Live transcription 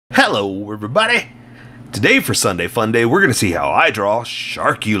Hello everybody! Today for Sunday Fun Day, we're going to see how I draw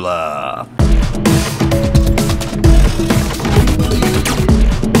Sharkula.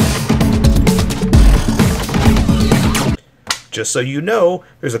 Just so you know,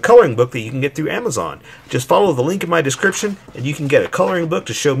 there's a coloring book that you can get through Amazon. Just follow the link in my description and you can get a coloring book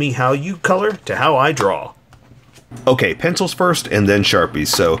to show me how you color to how I draw. Okay, pencils first and then Sharpies.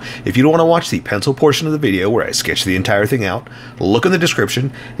 So if you don't want to watch the pencil portion of the video where I sketch the entire thing out, look in the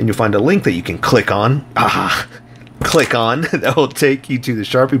description and you'll find a link that you can click on. Click on. That will take you to the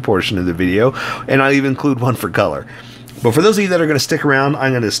Sharpie portion of the video, and I'll even include one for color. But for those of you that are going to stick around,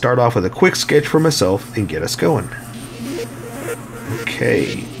 I'm going to start off with a quick sketch for myself and get us going.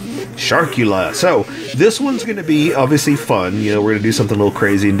 Okay, Sharkula. So this one's going to be obviously fun. You know, we're going to do something a little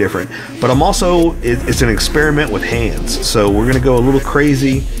crazy and different. But I'm also, it's an experiment with hands. So we're going to go a little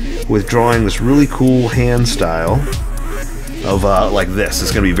crazy with drawing this really cool hand style of like this.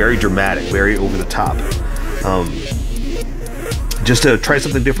 It's going to be very dramatic, very over the top. Just to try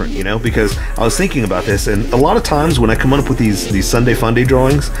something different, you know, because I was thinking about this, and a lot of times when I come up with these Sunday Fun Day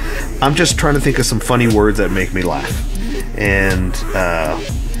drawings, I'm just trying to think of some funny words that make me laugh. And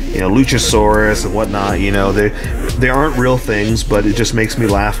you know, Luchasaurus and whatnot, you know, they aren't real things, but it just makes me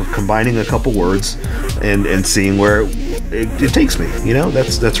laugh of combining a couple words and seeing where it takes me. You know,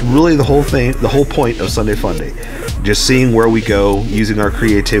 that's really the whole thing, the whole point of Sunday Fun Day. Just seeing where we go using our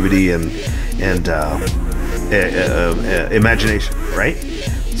creativity and imagination, right?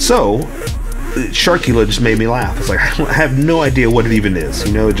 So Sharkula just made me laugh. It's like I have no idea what it even is,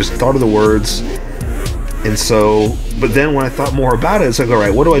 you know, just thought of the words. And so, but then when I thought more about it, it's like, all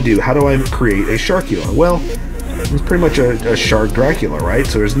right, what do I do? How do I create a Sharkula? Well, it's pretty much a shark Dracula, right?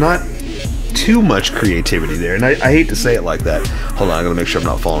 So there's not too much creativity there. And I hate to say it like that. Hold on, I'm gonna make sure I'm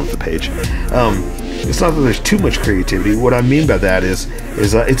not falling off the page. It's not that there's too much creativity. What I mean by that is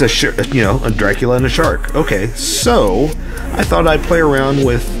it's a Dracula and a shark. Okay, so I thought I'd play around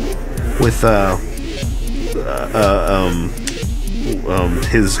with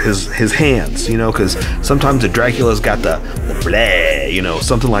his hands, you know, because sometimes the Dracula's got the bleh, you know,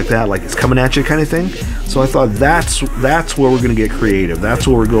 something like that, like it's coming at you kind of thing. So I thought that's where we're gonna get creative. That's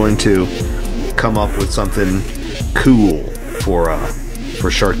where we're going to come up with something cool for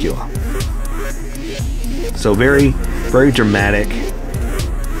Sharkula. So very, very dramatic,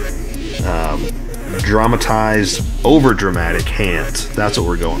 dramatized, over dramatic hands. That's what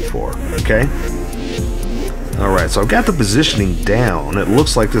we're going for. Okay. Alright, so I've got the positioning down. It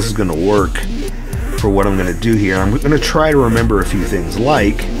looks like this is going to work for what I'm going to do here. I'm going to try to remember a few things,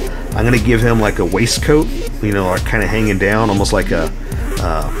 like I'm going to give him like a waistcoat, you know, like kind of hanging down, almost like a,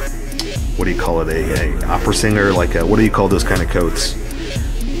 what do you call it, a opera singer, like a, what do you call those kind of coats?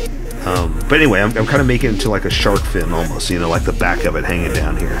 But anyway, I'm kind of making it into like a shark fin almost, you know, like the back of it hanging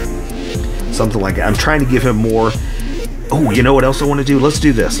down here. Something like that. I'm trying to give him more, oh, you know what else I want to do? Let's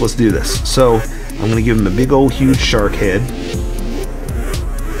do this. Let's do this. So I'm going to give him a big old huge shark head.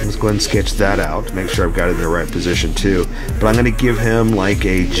 Let's go ahead and sketch that out to make sure I've got it in the right position too. But I'm going to give him like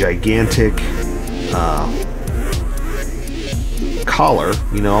a gigantic collar,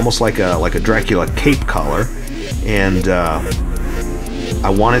 you know, almost like a Dracula cape collar, and I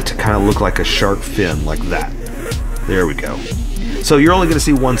want it to kind of look like a shark fin, like that. There we go. So you're only going to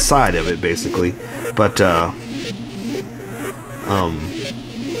see one side of it basically, but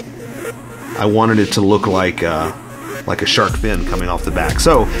I wanted it to look like a shark fin coming off the back.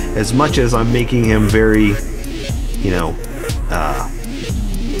 So as much as I'm making him very, you know,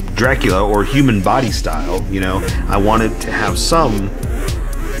 Dracula or human body style, you know, I wanted to have some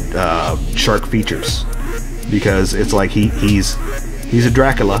shark features, because it's like he's a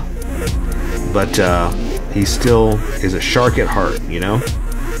Dracula, but he still is a shark at heart, you know.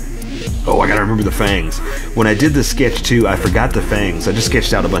 Oh, I gotta remember the fangs. When I did the sketch too, I forgot the fangs. I just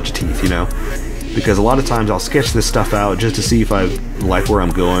sketched out a bunch of teeth, you know, because a lot of times I'll sketch this stuff out just to see if I like where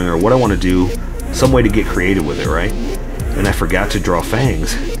I'm going or what I want to do, some way to get creative with it, right? And I forgot to draw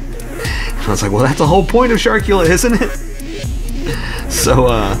fangs. I was like, well, that's the whole point of Sharkula, isn't it? So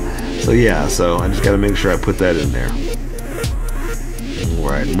yeah, so I just gotta make sure I put that in there.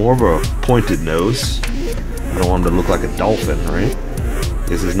 Alright, more of a pointed nose. I don't want him to look like a dolphin, right?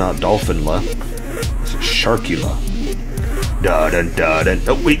 This is not Dolphin-la. This is Sharkula. Da-dun-da-dun.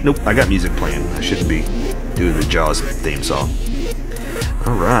 Oh, wait, nope. I got music playing. I shouldn't be doing the Jaws theme song.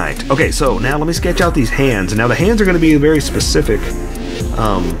 Alright. Okay, so now let me sketch out these hands. And now the hands are going to be very specific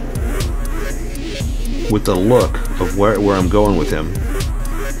with the look of where I'm going with him.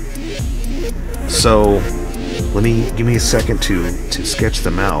 So give me a second to sketch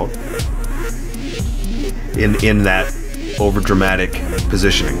them out in that over dramatic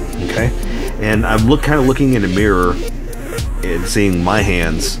positioning. Okay, and I'm kind of looking in the mirror and seeing my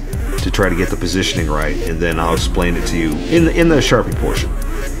hands to try to get the positioning right, and then I'll explain it to you in the Sharpie portion.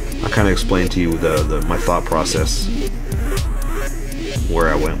 I'll kind of explain to you my thought process, where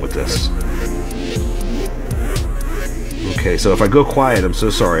I went with this. Okay, so if I go quiet, I'm so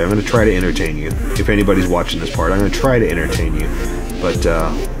sorry. I'm going to try to entertain you. If anybody's watching this part, I'm going to try to entertain you. But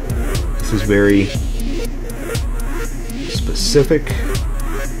this is very specific.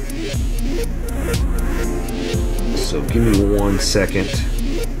 So give me 1 second.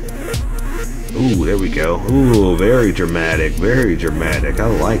 Ooh, there we go. Ooh, very dramatic, very dramatic. I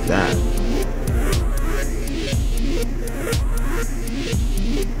like that.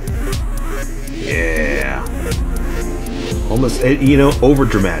 Yeah. Almost, you know, over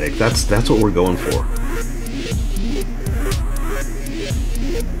dramatic. That's what we're going for.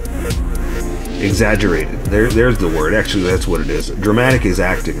 Exaggerated. There's the word. Actually, that's what it is. Dramatic is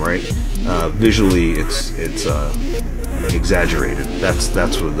acting, right? Visually, it's exaggerated. That's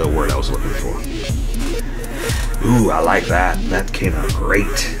what the word I was looking for. Ooh, I like that. That came out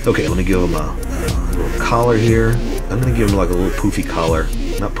great. Okay, let me give him a little collar here. I'm gonna give him like a little poofy collar.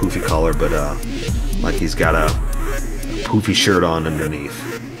 Not poofy collar, but like he's got a poofy shirt on underneath.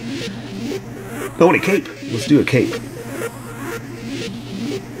 Oh, and a cape. Let's do a cape.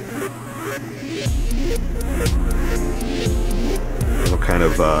 That'll kind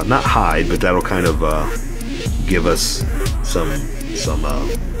of not hide, but that'll kind of give us some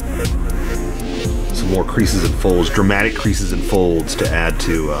more creases and folds, dramatic creases and folds to add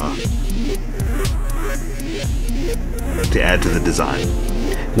to the design.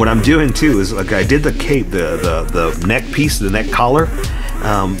 What I'm doing too is, like, I did the cape, the neck piece, the neck collar,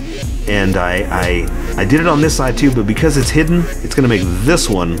 and I did it on this side too, but because it's hidden, it's going to make this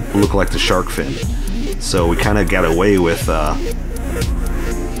one look like the shark fin. So we kind of got away with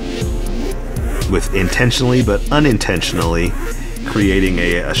intentionally but unintentionally creating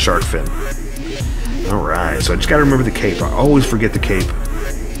a shark fin. Alright, so I just got to remember the cape. I always forget the cape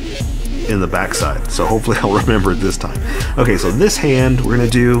in the backside, so hopefully I'll remember it this time. Okay, so this hand, we're going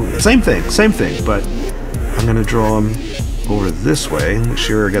to do same thing, but I'm going to draw him over this way. Make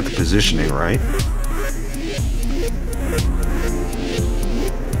sure I got the positioning right.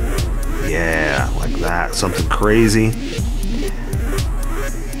 Yeah, like that, something crazy.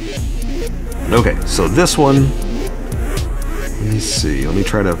 Okay, so this one, let me see, let me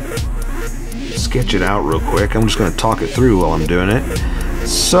try to sketch it out real quick. I'm just going to talk it through while I'm doing it.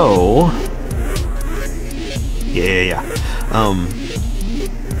 So, yeah.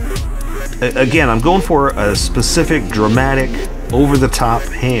 Again, I'm going for a specific, dramatic, over-the-top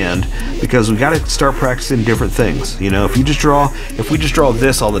hand because we got to start practicing different things. You know, if we just draw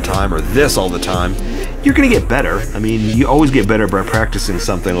this all the time or this all the time, you're going to get better. I mean, you always get better by practicing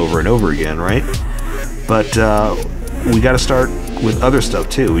something over and over again, right? But we got to start with other stuff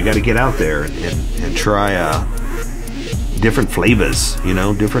too. We got to get out there and try different flavors, you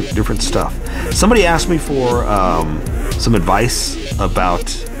know, different stuff. Somebody asked me for some advice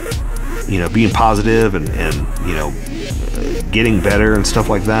about, you know, being positive and you know, getting better and stuff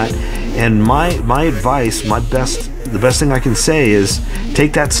like that. And my advice, the best thing I can say is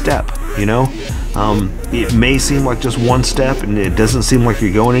take that step. You know, it may seem like just one step and it doesn't seem like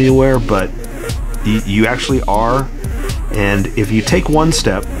you're going anywhere, but you actually are. And if you take one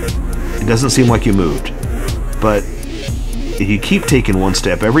step, it doesn't seem like you moved. But if you keep taking one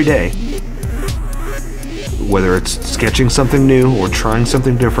step every day, whether it's sketching something new or trying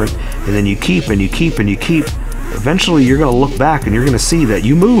something different, and then you keep and you keep and you keep, eventually you're going to look back and you're going to see that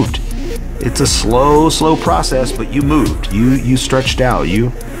you moved. It's a slow process, but you moved. You stretched out.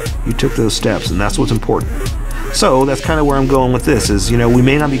 You took those steps, and that's what's important. So that's kind of where I'm going with this is, you know, we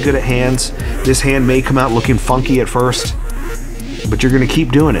may not be good at hands. This hand may come out looking funky at first, but you're going to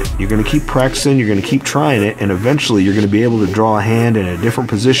keep doing it. You're going to keep practicing. You're going to keep trying it, and eventually you're going to be able to draw a hand in a different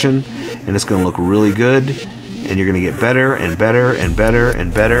position, and it's going to look really good, and you're going to get better and better and better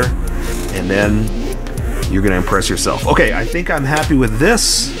and better, and then you're going to impress yourself. Okay, I think I'm happy with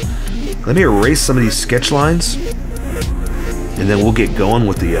this. Let me erase some of these sketch lines, and then we'll get going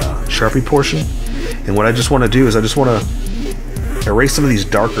with the Sharpie portion. And what I just want to do is I just want to erase some of these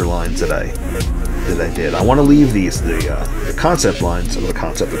darker lines that I did. I want to leave these the concept lines, or the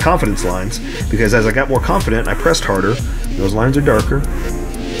confidence lines, because as I got more confident, I pressed harder. Those lines are darker,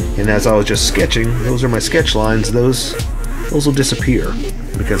 and as I was just sketching, those are my sketch lines. Those will disappear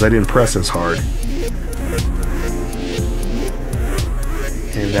because I didn't press as hard,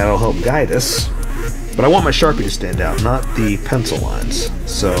 and that'll help guide us. But I want my Sharpie to stand out, not the pencil lines.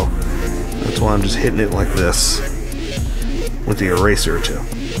 So that's why I'm just hitting it like this. eraser to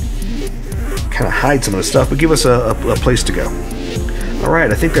kind of hide some of the stuff, but give us a place to go. All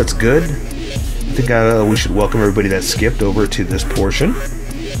right, I think that's good. I think we should welcome everybody that skipped over to this portion.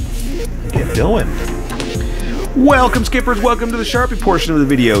 Get going. Welcome, skippers. Welcome to the Sharpie portion of the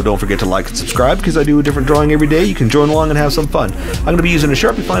video. Don't forget to like and subscribe because I do a different drawing every day. You can join along and have some fun. I'm going to be using a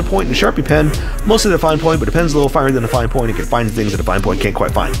Sharpie fine point and a Sharpie pen. Mostly the fine point, but a pen's a little finer than a fine point. It can find things that a fine point can't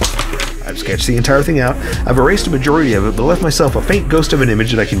quite find. I've sketched the entire thing out. I've erased a majority of it, but left myself a faint ghost of an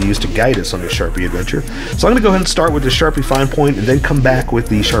image that I can use to guide us on this Sharpie adventure. So I'm going to go ahead and start with the Sharpie fine point and then come back with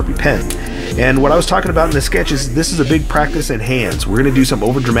the Sharpie pen. And what I was talking about in the sketch is this is a big practice in hands. We're going to do some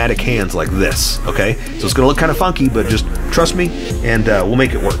over-dramatic hands like this, okay? So it's going to look kind of funky, but just trust me, and we'll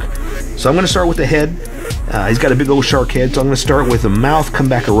make it work. So I'm going to start with the head. He's got a big old shark head, so I'm going to start with the mouth, come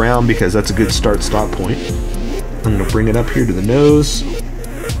back around because that's a good start-stop point. I'm going to bring it up here to the nose.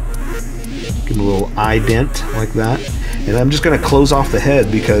 Give him a little eye dent like that. And I'm just going to close off the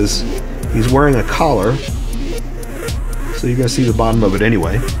head because he's wearing a collar. So you're going to see the bottom of it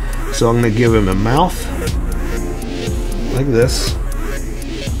anyway. So I'm going to give him a mouth like this.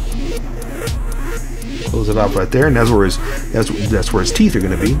 Close it off right there, and that's where his teeth are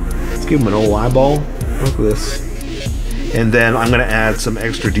going to be. Let's give him an old eyeball like this. And then I'm going to add some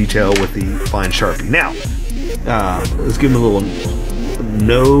extra detail with the fine Sharpie. Now, let's give him a little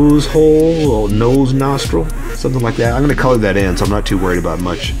nose hole, a little nose nostril, something like that. I'm going to color that in, so I'm not too worried about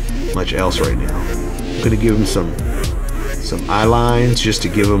much else right now. I'm going to give him some eye lines just to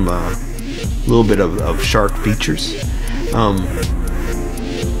give him a little bit of shark features.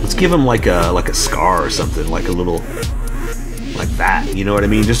 Let's give him like a scar or something, like a little, like that. You know what I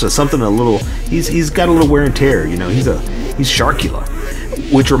mean? Just something a little. He's got a little wear and tear. You know, he's Sharkula.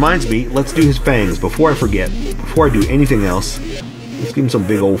 Which reminds me, let's do his fangs before I forget. Before I do anything else, let's give him some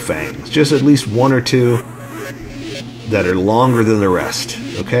big old fangs. Just at least one or two that are longer than the rest.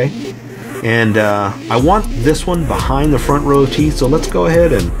 Okay. And I want this one behind the front row of teeth, so let's go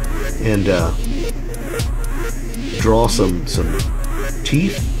ahead and draw some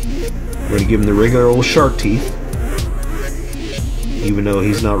teeth. We're going to give him the regular old shark teeth, even though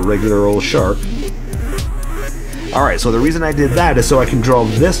he's not a regular old shark. Alright, so the reason I did that is so I can draw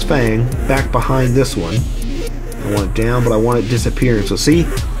this fang back behind this one. I want it down, but I want it disappearing. So see,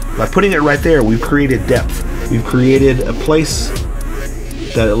 by putting it right there, we've created depth. We've created a place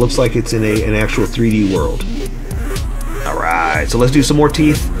that it looks like it's in an actual 3D world. Alright, so let's do some more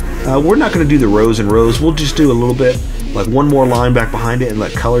teeth. We're not going to do the rows and rows. We'll just do a little bit, like one more line back behind it and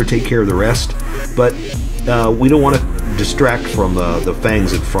let color take care of the rest. But we don't want to distract from the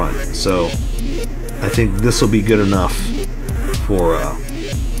fangs in front. So I think this will be good enough for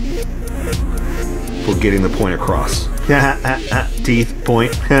getting the point across. Teeth,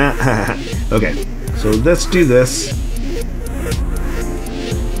 point. Okay, so let's do this.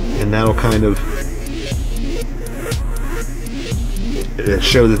 And that'll kind of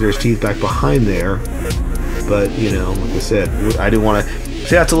show that there's teeth back behind there. But, you know, like I said, I didn't want to...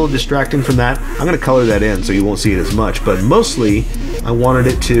 See, that's a little distracting from that. I'm going to color that in so you won't see it as much. But mostly, I wanted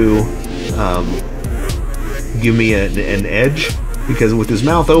it to give me an edge. Because with his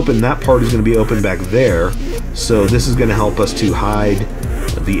mouth open, that part is going to be open back there. So this is going to help us to hide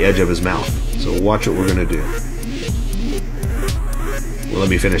the edge of his mouth. So watch what we're going to do. Well, let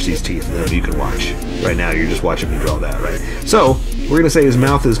me finish these teeth and then you can watch. Right now, you're just watching me draw that, right? So, we're going to say his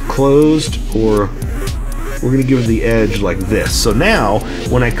mouth is closed, or we're going to give him the edge like this. So now,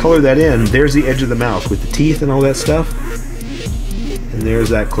 when I color that in, there's the edge of the mouth with the teeth and all that stuff. And there's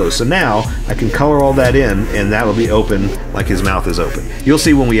that close. So now, I can color all that in, and that'll be open like his mouth is open. You'll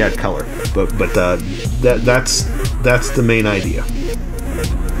see when we add color. But that's the main idea.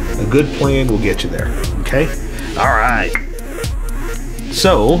 A good plan will get you there. Okay? Alright.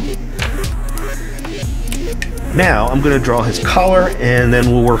 So, now I'm going to draw his collar and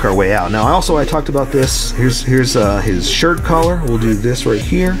then we'll work our way out. Now I talked about this. Here's his shirt collar. We'll do this right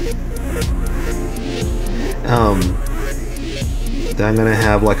here. Then I'm going to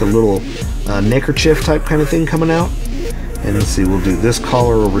have like a little neckerchief type kind of thing coming out. And let's see, we'll do this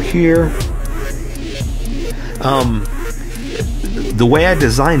collar over here. The way I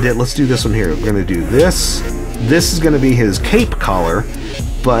designed it, let's do this one here. We're going to do this. This is going to be his cape collar,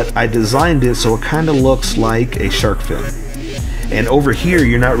 but I designed it so it kind of looks like a shark fin. And over here,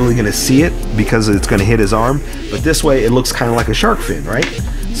 you're not really going to see it because it's going to hit his arm, but this way it looks kind of like a shark fin, right?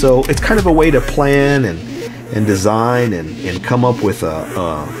 So it's kind of a way to plan and design and come up with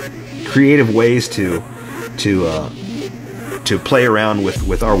creative ways to play around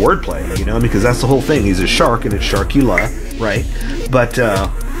with our wordplay, you know, because that's the whole thing. He's a shark and it's Sharkula, right? But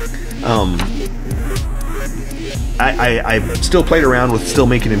I still played around with still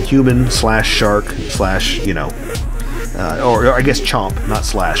making him human slash shark slash, you know, or I guess chomp, not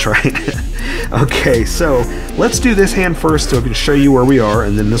slash, right? Okay, so let's do this hand first so I can show you where we are,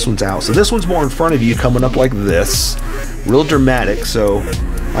 and then this one's out. So this one's more in front of you, coming up like this, real dramatic. So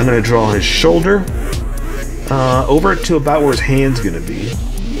I'm going to draw his shoulder over to about where his hand's going to be,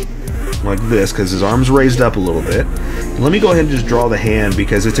 like this, because his arm's raised up a little bit. And let me go ahead and just draw the hand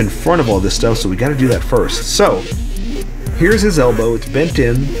because it's in front of all this stuff, so we got to do that first. So here's his elbow, it's bent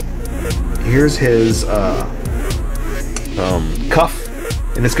in. Here's his cuff,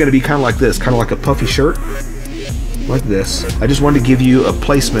 and it's going to be kind of like this, kind of like a puffy shirt, like this. I just wanted to give you a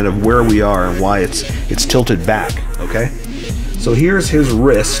placement of where we are and why it's tilted back. Okay, so here's his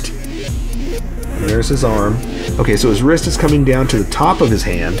wrist, and there's his arm. Okay, so his wrist is coming down to the top of his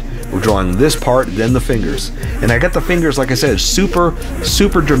hand. We're drawing this part, then the fingers, and I got the fingers, like I said, super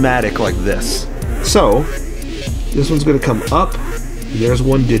dramatic like this. So this one's going to come up. There's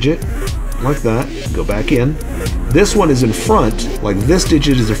one digit, like that. Go back in. This one is in front, like this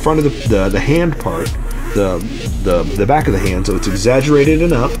digit is in front of the hand part, the back of the hand, so it's exaggerated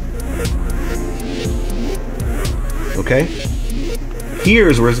and up. Okay?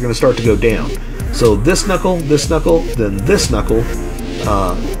 Here's where it's going to start to go down. So this knuckle, then this knuckle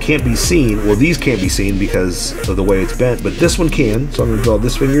can't be seen. Well, these can't be seen because of the way it's bent, but this one can. So I'm going to draw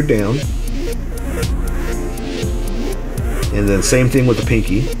this finger down. And then same thing with the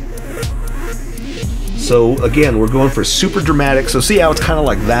pinky. So again, we're going for super dramatic. So see how it's kind of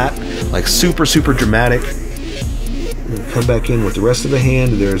like that, like super dramatic. And come back in with the rest of the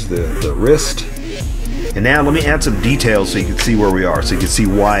hand. There's the wrist. And now let me add some details so you can see where we are, so you can see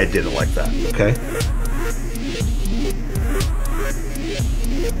why I did it like that. Okay.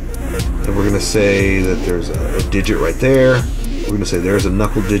 And we're gonna say that there's a digit right there. We're gonna say there's a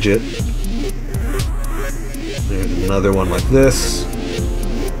knuckle digit. There's another one like this.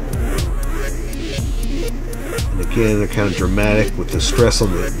 Again, they're kind of dramatic with the stress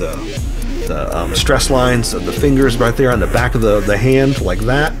on the stress lines of the fingers right there on the back of the hand, like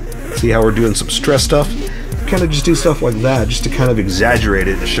that. See how we're doing some stress stuff? Kind of just do stuff like that, just to kind of exaggerate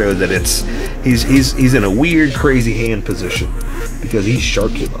it and show that he's in a weird, crazy hand position because he's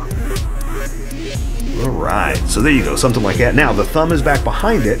Sharkula. All right, so there you go, something like that. Now the thumb is back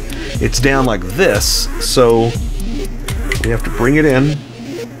behind it. It's down like this, so we have to bring it in.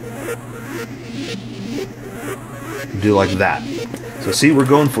 Do like that. So see, we're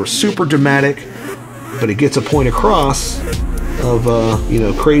going for super dramatic, but it gets a point across of you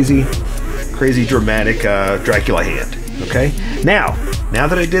know, crazy dramatic Dracula hand. Okay, now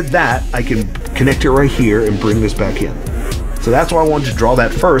that I did that, I can connect it right here and bring this back in. So that's why I wanted to draw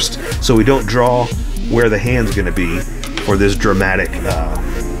that first, so we don't draw where the hand's going to be for this dramatic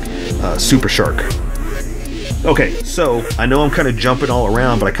super shark. Okay, so I know I'm kind of jumping all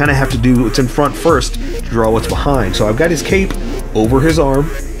around, but I kind of have to do what's in front first to draw what's behind. So I've got his cape over his arm.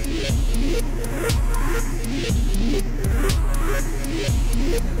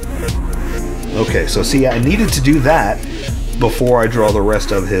 Okay, so see, I needed to do that before I draw the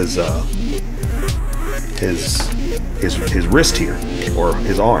rest of his wrist here, or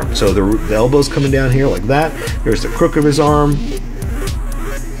his arm. So the elbow's coming down here like that. There's the crook of his arm.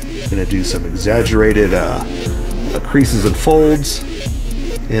 Gonna do some exaggerated creases and folds,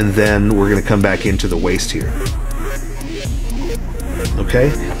 and then we're gonna come back into the waist here.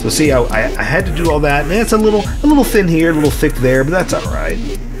 Okay, so see how I had to do all that, and it's a little thin here, a little thick there, but that's all right.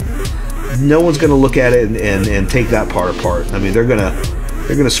 No one's gonna look at it and take that part apart. I mean, they're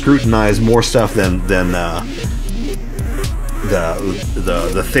gonna scrutinize more stuff than the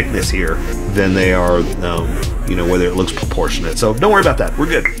thickness here than they are, you know, whether it looks proportionate. So don't worry about that. We're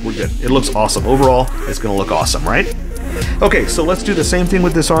good. We're good. It looks awesome. Overall, it's going to look awesome, right? Okay, so let's do the same thing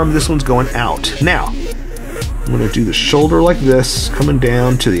with this arm. This one's going out. Now, I'm going to do the shoulder like this, coming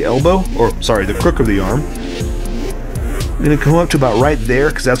down to the elbow, or sorry, the crook of the arm. I'm going to come up to about right there,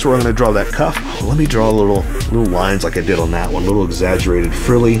 because that's where I'm going to draw that cuff. Oh, let me draw little lines like I did on that one. Little exaggerated,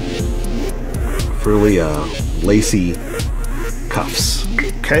 frilly, lacy cuffs.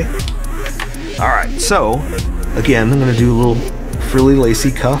 Okay. All right. So again, I'm going to do a little frilly,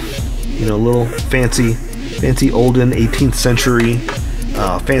 lacy cuff. You know, a little fancy olden 18th century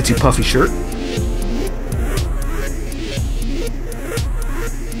fancy puffy shirt.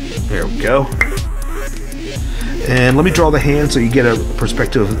 There we go. And let me draw the hand so you get a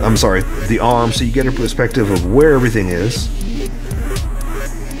perspective. I'm sorry, the arm, so you get a perspective of where everything is.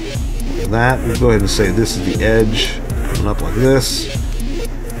 That, we'll go ahead and say this is the edge. Up like this.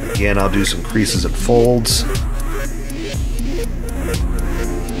 Again, I'll do some creases and folds.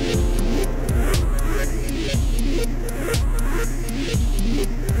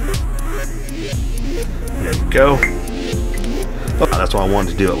 go. Oh, that's why I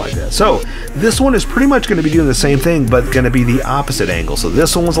wanted to do it like that. So this one is pretty much going to be doing the same thing, but going to be the opposite angle. So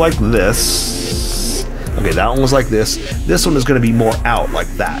this one was like this. Okay, that one was like this. This one is going to be more out like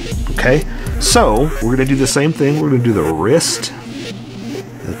that. Okay, so we're going to do the same thing. We're going to do the wrist,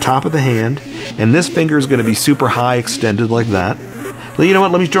 the top of the hand, and this finger is going to be super high extended like that. Well, you know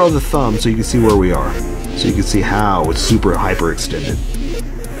what? Let me draw the thumb so you can see where we are. So you can see how it's super hyper extended.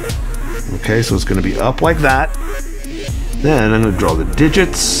 Okay, so it's going to be up like that. Then I'm going to draw the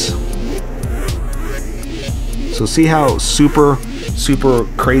digits. So see how super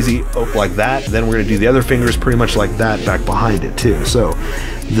crazy up like that? Then we're going to do the other fingers pretty much like that back behind it too. So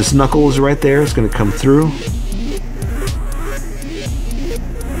this knuckle is right there. It's going to come through.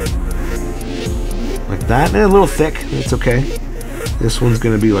 Like that. And a little thick. That's okay. This one's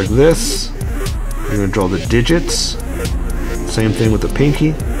going to be like this. We're going to draw the digits. Same thing with the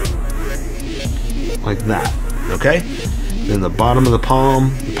pinky. Like that. Okay? Then the bottom of the palm,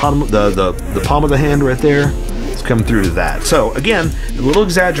 the palm of the hand right there, is coming through to that. So again, a little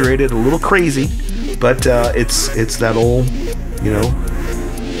exaggerated, a little crazy, but it's that old, you know,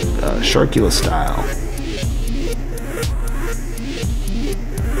 Sharkula style.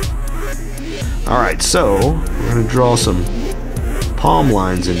 All right, so we're gonna draw some palm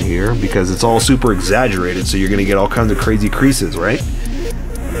lines in here because it's all super exaggerated. So you're gonna get all kinds of crazy creases, right?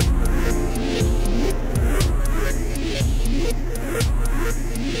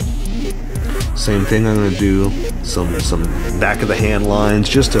 Same thing. I'm going to do some back of the hand lines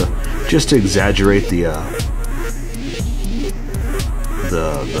just to exaggerate the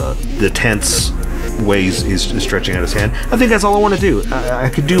tense ways he's stretching out his hand. I think that's all I want to do. I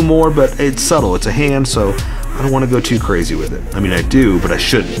could do more, but it's subtle. It's a hand, so I don't want to go too crazy with it. I mean, I do, but I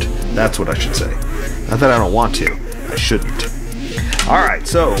shouldn't. That's what I should say. Not that I don't want to. I shouldn't. All right.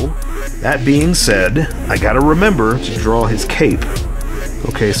 So that being said, I got to remember to draw his cape.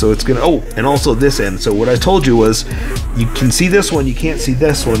 Okay, so it's gonna, oh, and also this end. So what I told you was, you can see this one, you can't see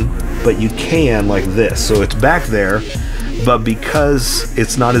this one, but you can like this. So it's back there, but because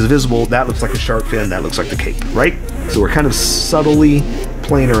it's not as visible, that looks like a shark fin, that looks like the cape, right? So we're kind of subtly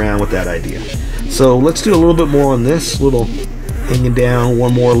playing around with that idea. So let's do a little bit more on this, little hanging down,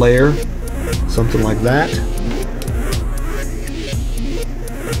 one more layer, something like that.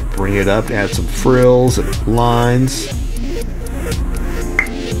 Bring it up, add some frills and lines.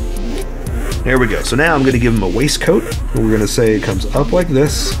 There we go. So now I'm going to give him a waistcoat. And we're going to say it comes up like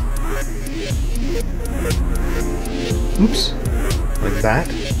this. Oops. Like that.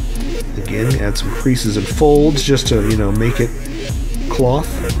 Again, add some creases and folds just to, you know, make it cloth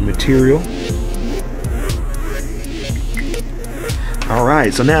material.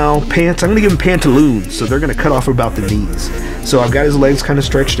 Alright, so now pants. I'm going to give him pantaloons. So they're going to cut off about the knees. So I've got his legs kind of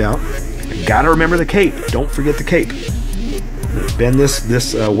stretched out. Got to remember the cape. Don't forget the cape. Bend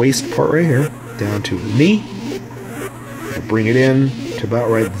this waist part right here down to the knee. Bring it in to about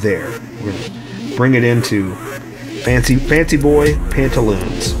right there. We're gonna bring it into fancy boy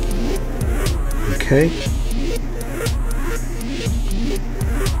pantaloons. Okay.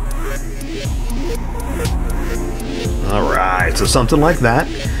 All right, so something like that.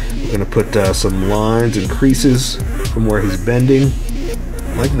 We're gonna put some lines and creases from where he's bending,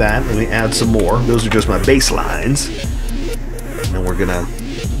 like that. Let me add some more. Those are just my baselines. And then we're gonna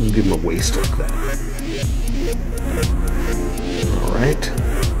give him a waist like that. All right.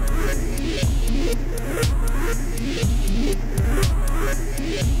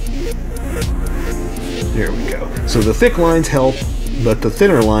 There we go. So the thick lines help, but the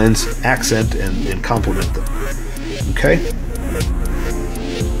thinner lines accent and complement them. Okay.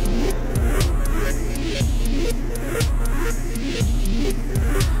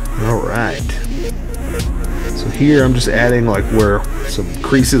 All right. So here I'm just adding like where some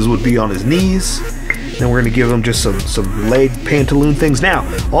creases would be on his knees. Then we're going to give him just some leg pantaloon things. Now,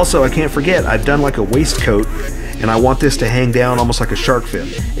 also I can't forget, I've done like a waistcoat, and I want this to hang down almost like a shark fin.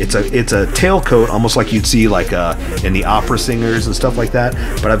 It's a tailcoat, almost like you'd see like in the opera singers and stuff like that.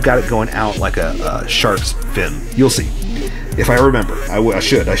 But I've got it going out like a shark's fin. You'll see. If I remember, I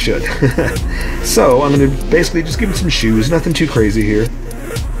should. So I'm going to basically just give him some shoes. Nothing too crazy here.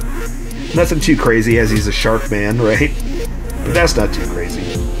 Nothing too crazy as he's a shark man, right? But that's not too crazy.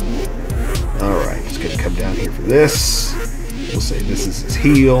 Alright, just gonna come down here for this. We'll say this is his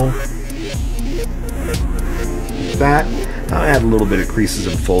heel. Like that. I'll add a little bit of creases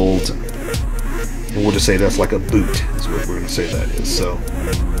and folds. And we'll just say that's like a boot, is what we're gonna say that is. So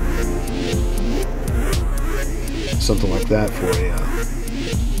something like that for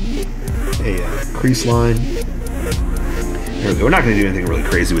a crease line. There we go. We're not going to do anything really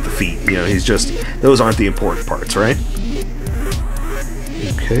crazy with the feet. You know, he's just, those aren't the important parts, right?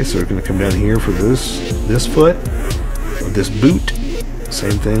 Okay, so we're going to come down here for this foot, or this boot.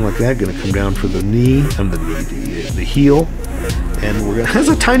 Same thing like that. Going to come down for the knee, the heel. And we're going to, that's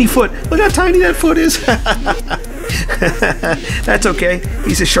a tiny foot. Look how tiny that foot is. That's okay.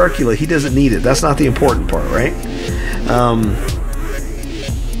 He's a Sharkula. He doesn't need it. That's not the important part, right?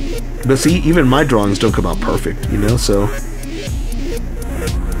 But see, even my drawings don't come out perfect, you know, so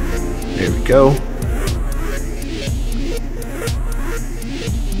there we go.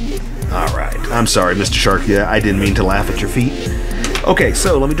 Alright, I'm sorry, Mr. Sharkula, I didn't mean to laugh at your feet. Okay,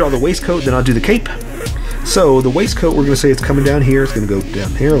 so let me draw the waistcoat, then I'll do the cape. So the waistcoat, we're going to say it's coming down here. It's going to go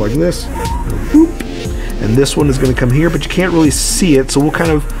down here like this. Boop. And this one is going to come here, but you can't really see it, so we'll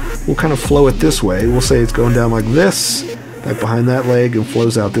kind of flow it this way. We'll say it's going down like this, back behind that leg, and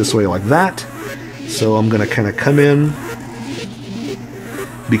flows out this way like that. So I'm going to kind of come in,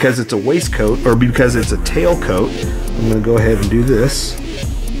 because it's a waistcoat, or because it's a tailcoat, I'm going to go ahead and do this.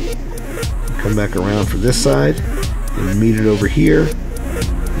 Come back around for this side, and meet it over here.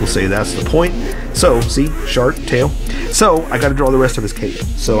 We'll say that's the point. So, see, shark, tail. So, I got to draw the rest of his cape.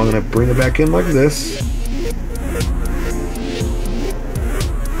 So I'm going to bring it back in like this.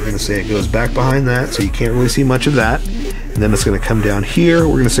 We're going to say it goes back behind that, so you can't really see much of that. And then it's going to come down here.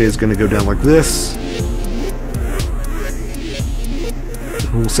 We're going to say it's going to go down like this.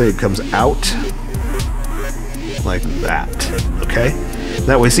 And we'll say it comes out like that. Okay?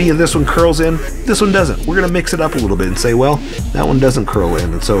 That way, see, this one curls in, this one doesn't. We're going to mix it up a little bit and say, well, that one doesn't curl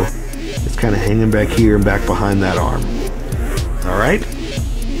in. And so it's kind of hanging back here and back behind that arm. All right?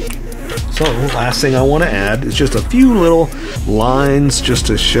 So, last thing I want to add is just a few little lines just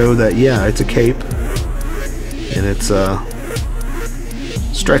to show that, yeah, it's a cape. And it's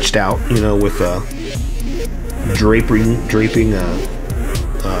stretched out, you know, with a draping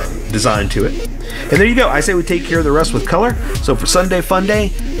design to it. And there you go. I say we take care of the rest with color. So for Sunday Fun Day,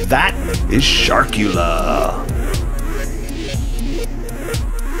 that is Sharkula.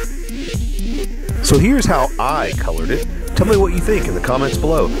 So here's how I colored it. Tell me what you think in the comments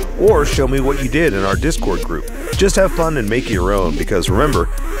below, or show me what you did in our Discord group. Just have fun and make it your own, because remember,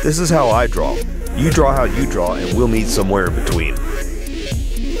 this is how I draw. You draw how you draw, and we'll meet somewhere in between.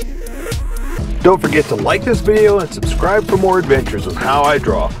 Don't forget to like this video and subscribe for more adventures with How I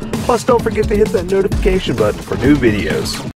Draw. Plus, don't forget to hit that notification button for new videos.